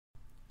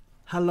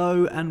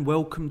Hello and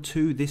welcome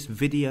to this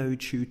video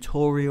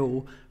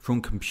tutorial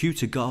from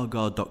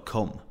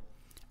Computergaga.com,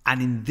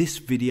 and in this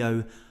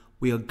video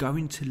we are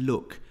going to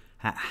look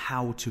at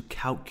how to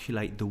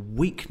calculate the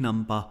week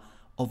number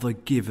of a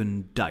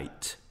given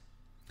date.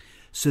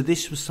 So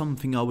this was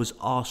something I was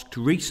asked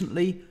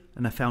recently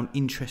and I found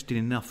interesting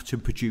enough to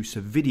produce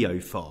a video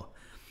for,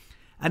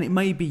 and it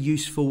may be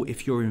useful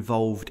if you're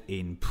involved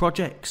in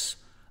projects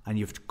and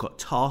you've got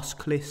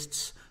task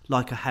lists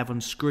like I have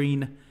on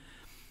screen,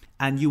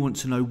 and you want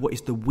to know what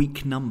is the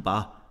week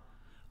number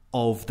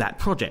of that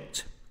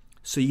project.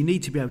 So you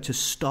need to be able to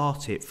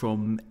start it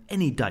from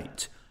any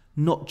date,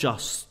 not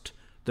just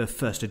the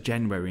 1st of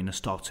January in the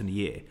start of the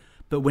year,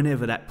 but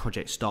whenever that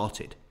project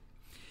started.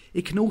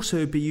 It can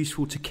also be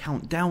useful to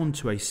count down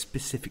to a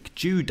specific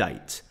due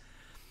date,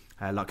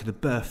 like the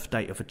birth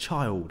date of a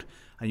child,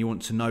 and you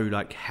want to know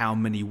like how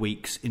many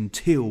weeks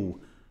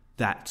until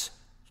that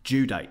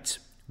due date,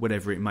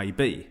 whatever it may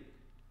be.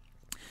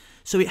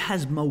 So it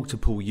has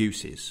multiple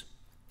uses.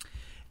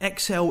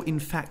 Excel in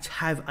fact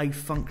have a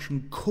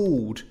function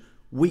called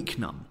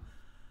WEEKNUM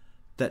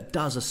that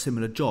does a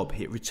similar job.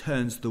 It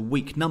returns the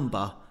week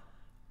number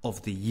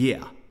of the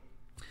year.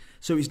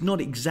 So it's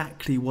not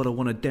exactly what I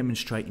want to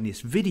demonstrate in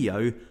this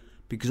video,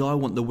 because I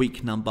want the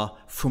week number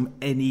from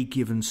any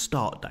given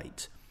start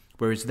date,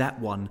 whereas that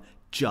one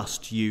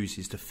just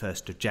uses the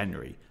 1st of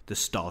January, the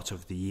start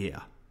of the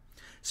year.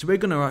 So we're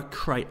going to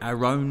create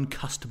our own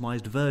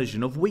customized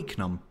version of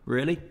WEEKNUM,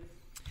 really.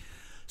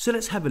 So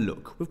let's have a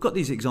look. We've got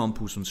these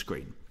examples on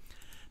screen.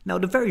 Now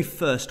the very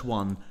first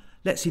one,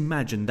 let's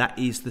imagine that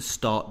is the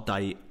start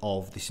date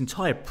of this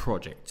entire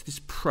project,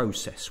 this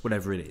process,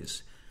 whatever it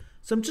is.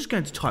 So I'm just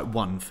going to type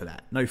 1 for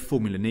that. No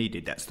formula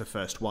needed, that's the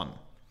first one.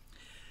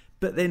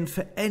 But then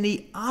for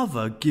any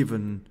other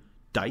given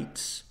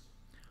dates,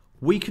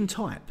 we can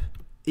type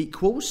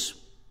equals,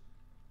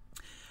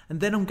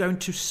 and then I'm going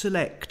to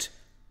select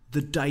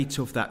the date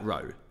of that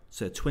row.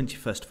 So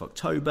 21st of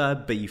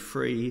October,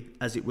 B3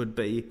 as it would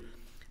be.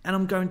 And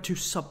I'm going to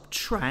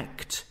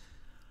subtract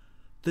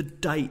the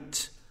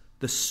date,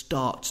 the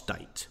start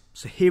date.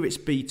 So here it's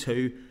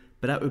B2,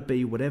 but that would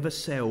be whatever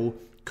cell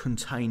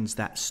contains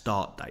that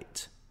start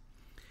date.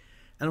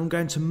 And I'm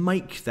going to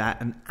make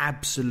that an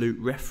absolute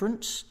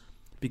reference,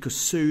 because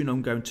soon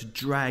I'm going to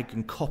drag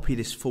and copy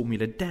this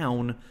formula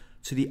down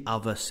to the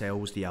other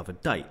cells, the other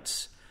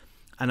dates.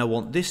 And I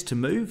want this to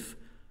move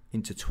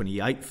into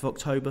 28th of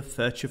October,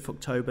 30th of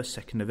October,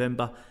 2nd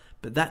November,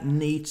 but that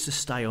needs to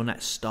stay on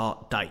that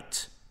start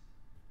date.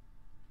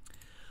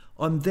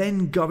 I'm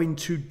then going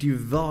to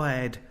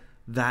divide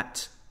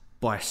that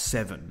by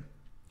 7.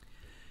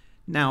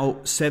 Now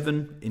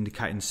 7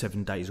 indicating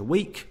 7 days a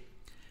week.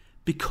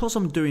 Because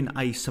I'm doing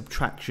a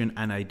subtraction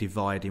and a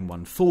divide in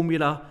one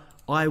formula,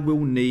 I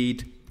will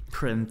need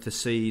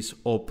parentheses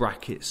or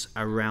brackets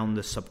around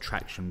the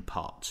subtraction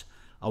part.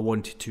 I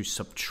wanted to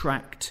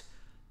subtract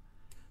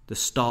the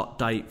start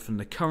date from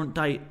the current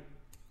date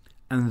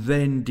and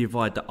then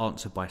divide the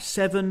answer by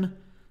 7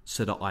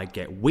 so that I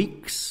get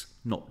weeks,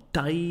 not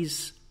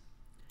days.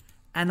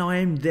 And I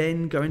am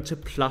then going to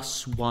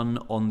plus 1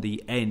 on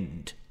the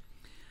end,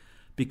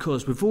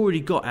 because we've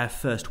already got our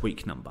first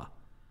week number.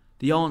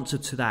 The answer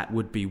to that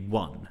would be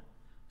 1.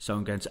 So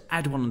I'm going to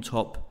add 1 on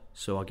top,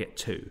 so I get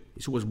 2.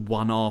 It's always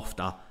 1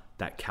 after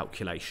that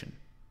calculation.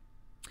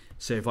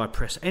 So if I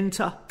press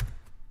enter,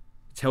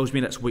 it tells me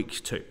that's week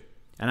 2.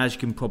 And as you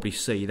can probably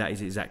see, that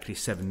is exactly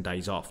 7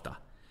 days after.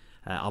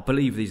 I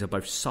believe these are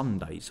both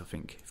Sundays, I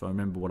think, if I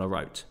remember what I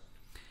wrote.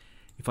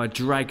 If I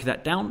drag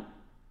that down,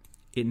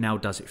 it now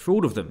does it for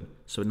all of them.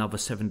 So another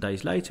 7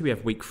 days later, we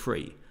have week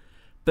 3.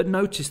 But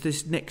notice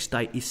this next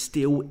date is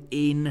still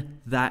in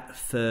that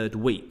 3rd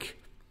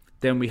week.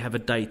 Then we have a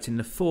date in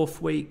the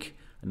 4th week,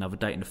 another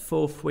date in the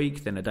 4th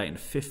week, then a date in the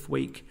 5th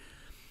week.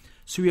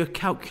 So we are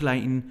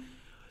calculating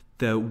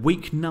the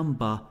week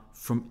number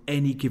from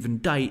any given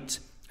date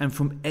and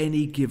from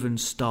any given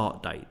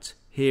start date.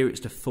 Here it's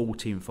the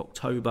 14th of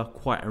October,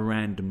 quite a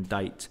random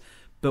date,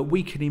 but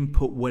we can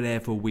input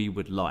whatever we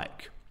would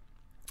like.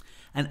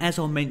 And as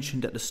I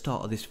mentioned at the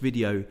start of this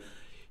video,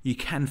 you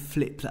can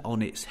flip that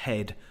on its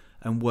head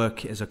and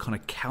work it as a kind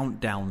of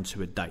countdown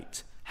to a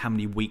date. How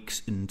many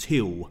weeks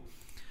until,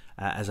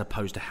 as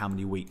opposed to how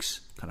many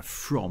weeks kind of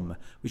from,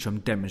 which I'm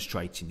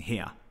demonstrating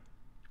here.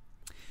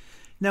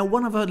 Now,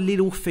 one other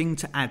little thing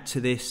to add to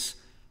this,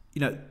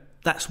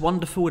 that's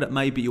wonderful, that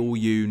may be all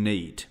you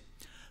need.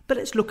 But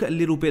let's look at a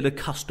little bit of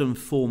custom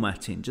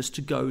formatting just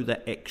to go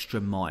the extra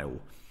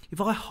mile.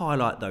 If I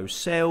highlight those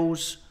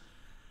cells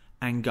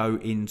and go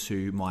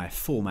into my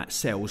Format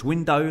Cells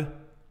window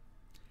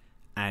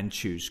and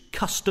choose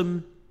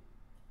Custom,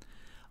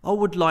 I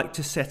would like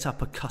to set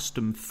up a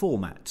custom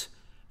format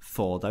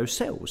for those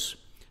cells.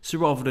 So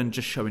rather than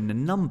just showing the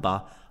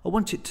number, I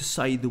want it to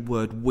say the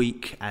word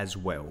week as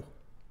well.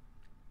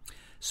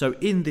 So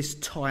in this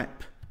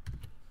type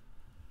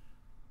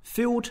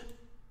field,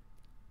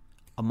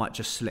 I might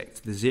just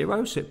select the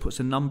 0, so it puts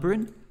a number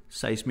in,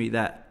 saves me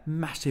that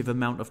massive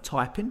amount of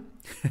typing.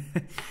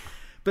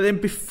 But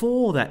then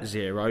before that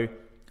 0,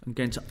 I'm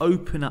going to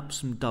open up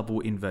some double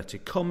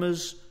inverted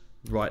commas,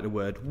 write the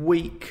word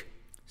week,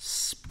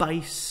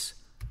 space,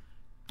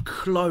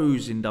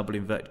 close in double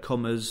inverted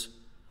commas,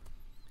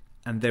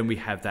 and then we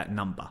have that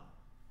number.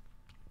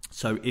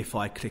 So if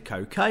I click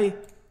OK,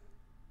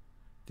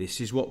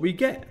 this is what we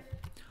get.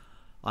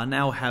 I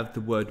now have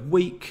the word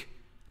week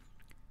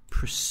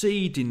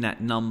preceding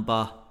that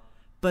number,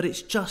 but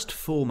it's just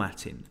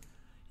formatting.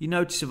 You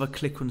notice if I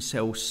click on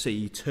cell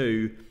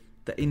C2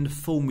 that in the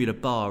formula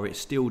bar it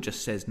still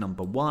just says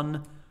number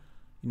 1.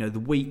 You know, the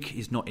week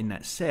is not in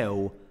that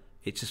cell,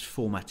 it's just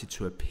formatted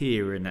to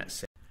appear in that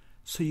cell.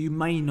 So you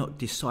may not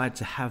decide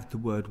to have the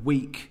word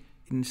week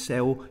in the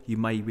cell, you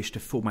may wish to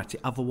format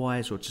it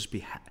otherwise or just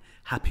be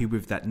happy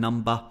with that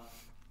number.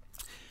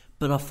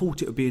 But I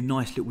thought it would be a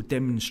nice little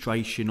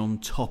demonstration on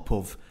top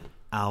of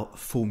our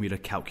formula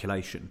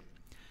calculation.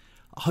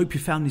 I hope you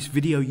found this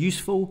video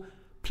useful.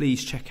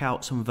 Please check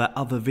out some of our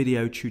other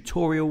video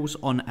tutorials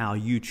on our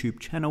YouTube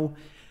channel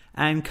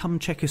and come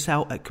check us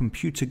out at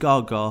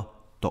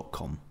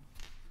Computergaga.com.